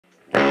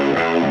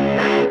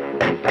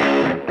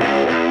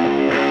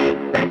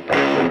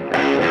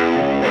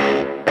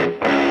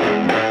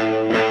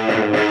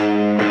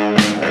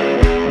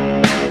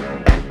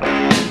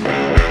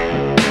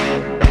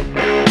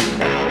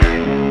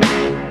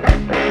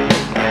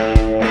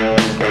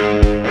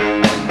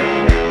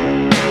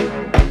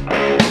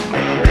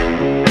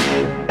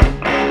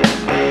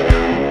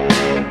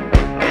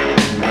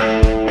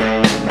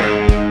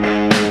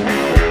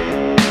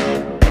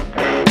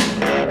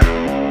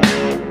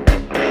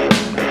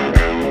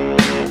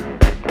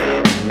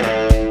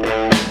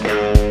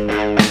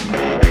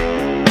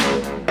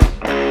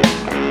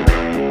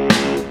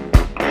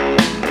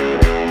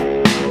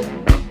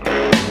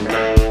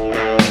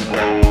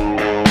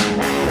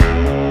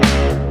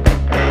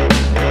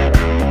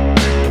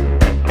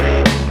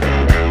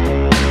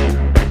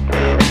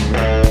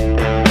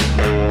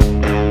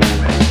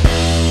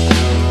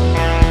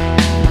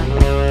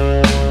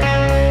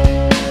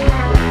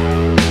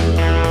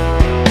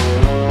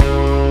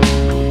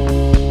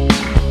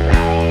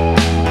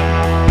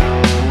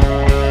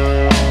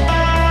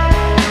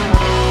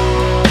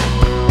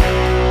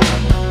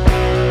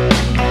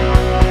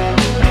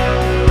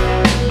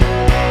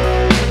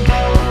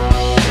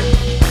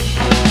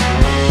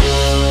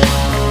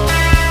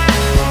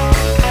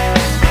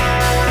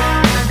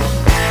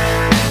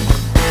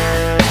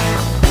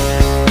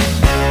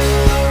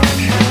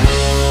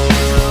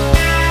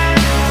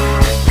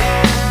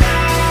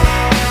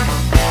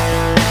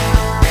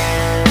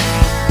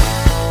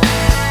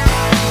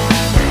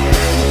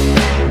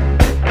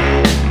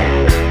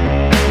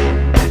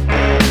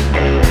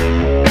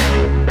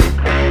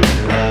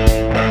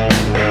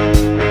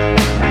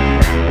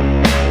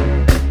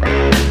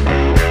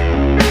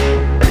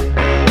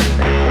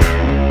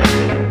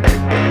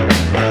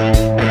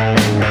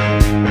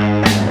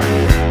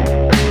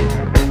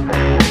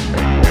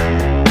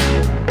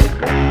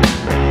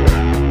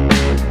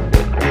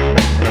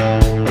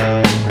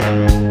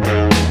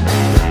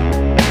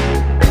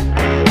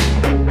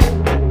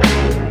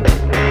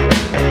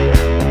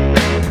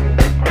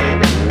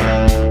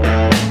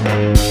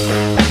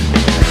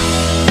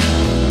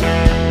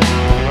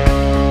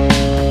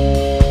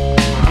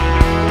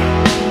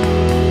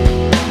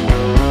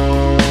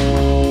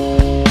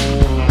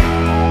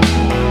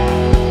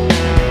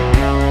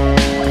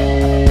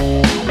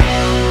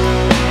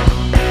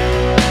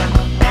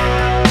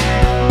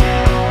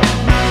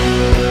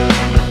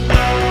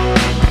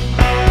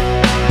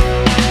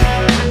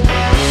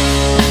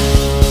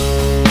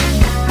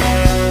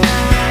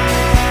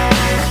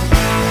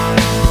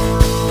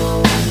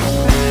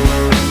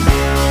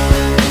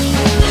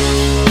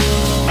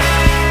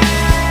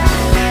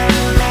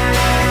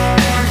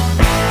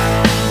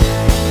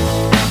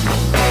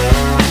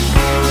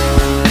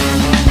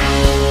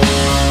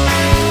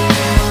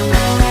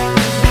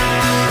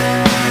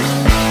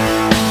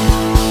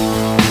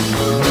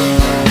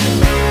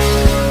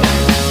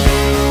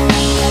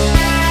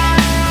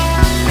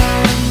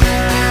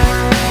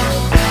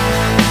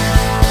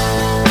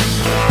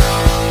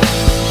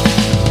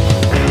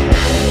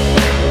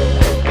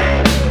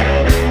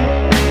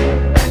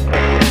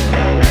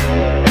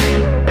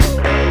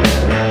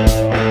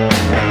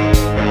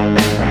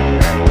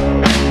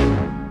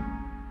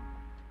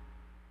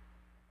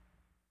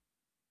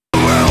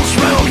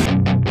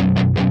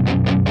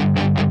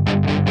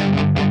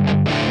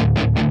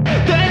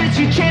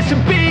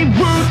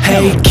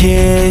Hey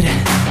kid,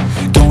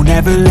 don't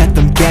ever let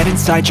them get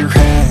inside your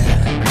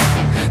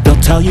head. They'll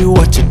tell you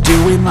what to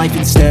do in life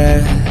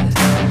instead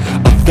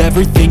of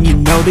everything you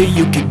know that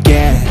you could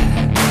get.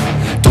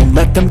 Don't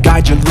let them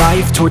guide your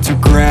life towards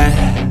regret.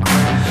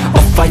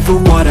 I'll fight for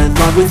what I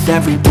love with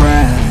every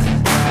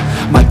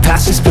breath. My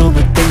past is filled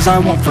with things I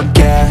won't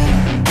forget.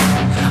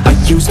 I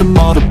use them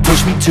all to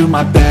push me to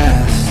my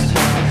best.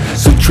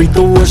 So treat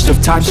the worst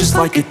of times just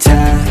like a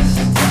test.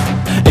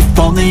 If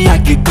only I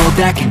could go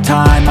back in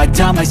time, I'd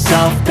tell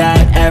myself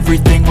that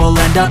everything will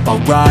end up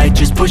alright.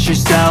 Just push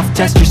yourself,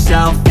 test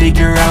yourself,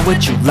 figure out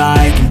what you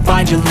like, and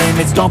find your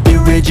limits, don't be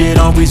rigid,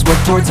 always work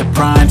towards a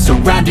prime.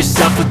 Surround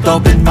yourself with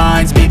open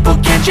minds, people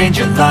can change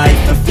your life.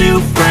 A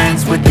few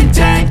friends with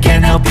intent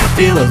can help you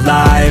feel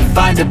alive.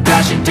 Find a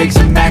passion, take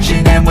some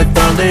action, and with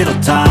a little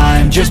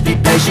time, just be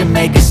patient,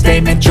 make a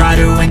statement, try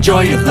to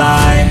enjoy your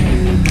life.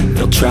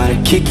 They'll try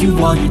to kick you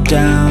while you're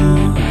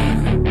down.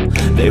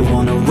 They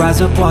wanna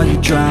rise up while you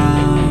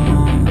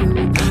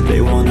drown. They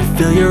wanna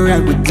fill your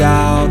head with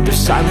doubt. They're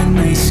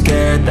silently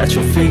scared that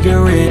you'll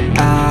figure it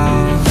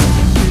out.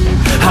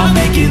 I'll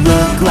make it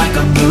look like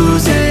I'm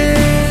losing,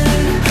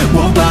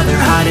 won't bother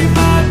hiding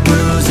my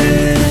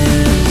bruises.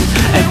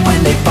 And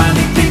when they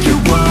finally think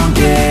you're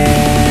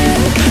wounded,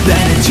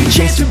 then it's your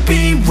chance to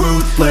be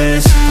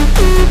ruthless.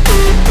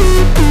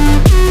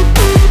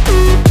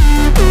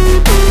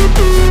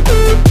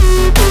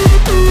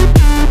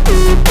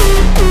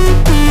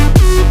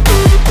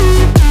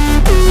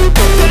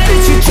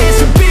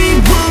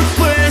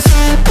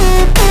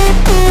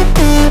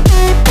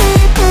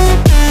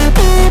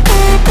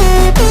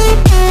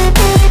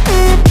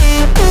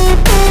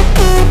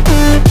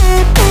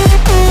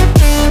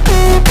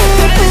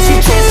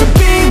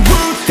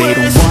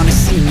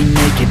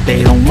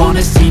 They don't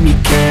wanna see me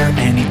care.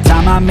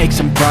 Anytime I make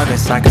some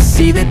progress, I can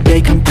see that they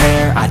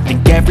compare. I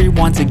think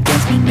everyone's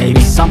against me,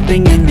 maybe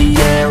something in the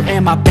air.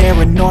 Am I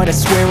paranoid? I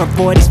swear a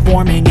void is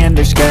forming and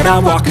they're scared. I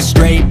walk a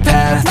straight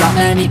path, not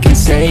many can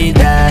say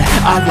that.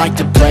 I like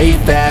to play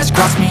fast,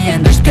 cross me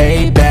and there's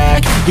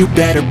payback. You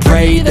better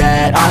pray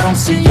that I don't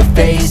see your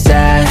face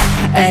at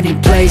any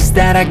place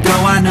that I go.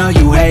 I know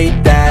you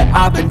hate that.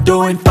 I've been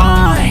doing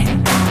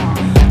fine,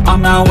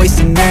 I'm not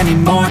wasting any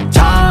more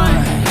time.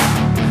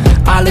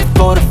 I live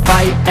for the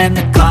fight and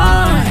the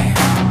climb,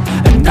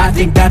 and I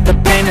think that the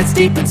pain that's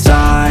deep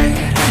inside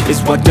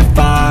is what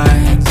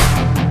defines.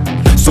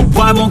 So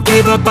I won't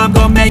give up, I'm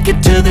gonna make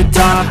it to the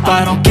top.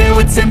 I don't care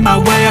what's in my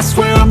way, I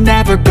swear I'm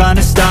never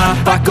gonna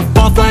stop. I could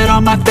fall flat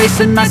on my face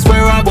and I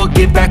swear I will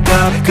get back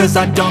up, cause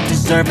I don't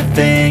deserve a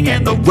thing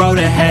and the road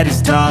ahead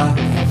is tough.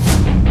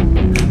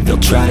 They'll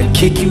try to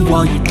kick you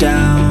while you're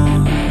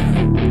down.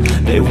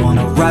 They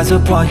wanna rise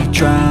up while you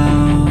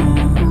drown.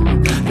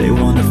 They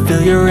wanna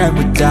fill your head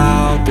with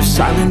doubt. They're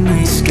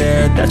silently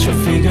scared that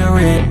you'll figure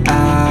it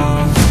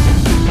out.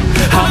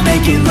 I'll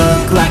make it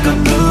look like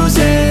I'm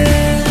losing,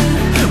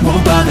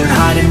 won't bother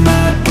hiding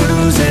my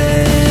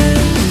bruises.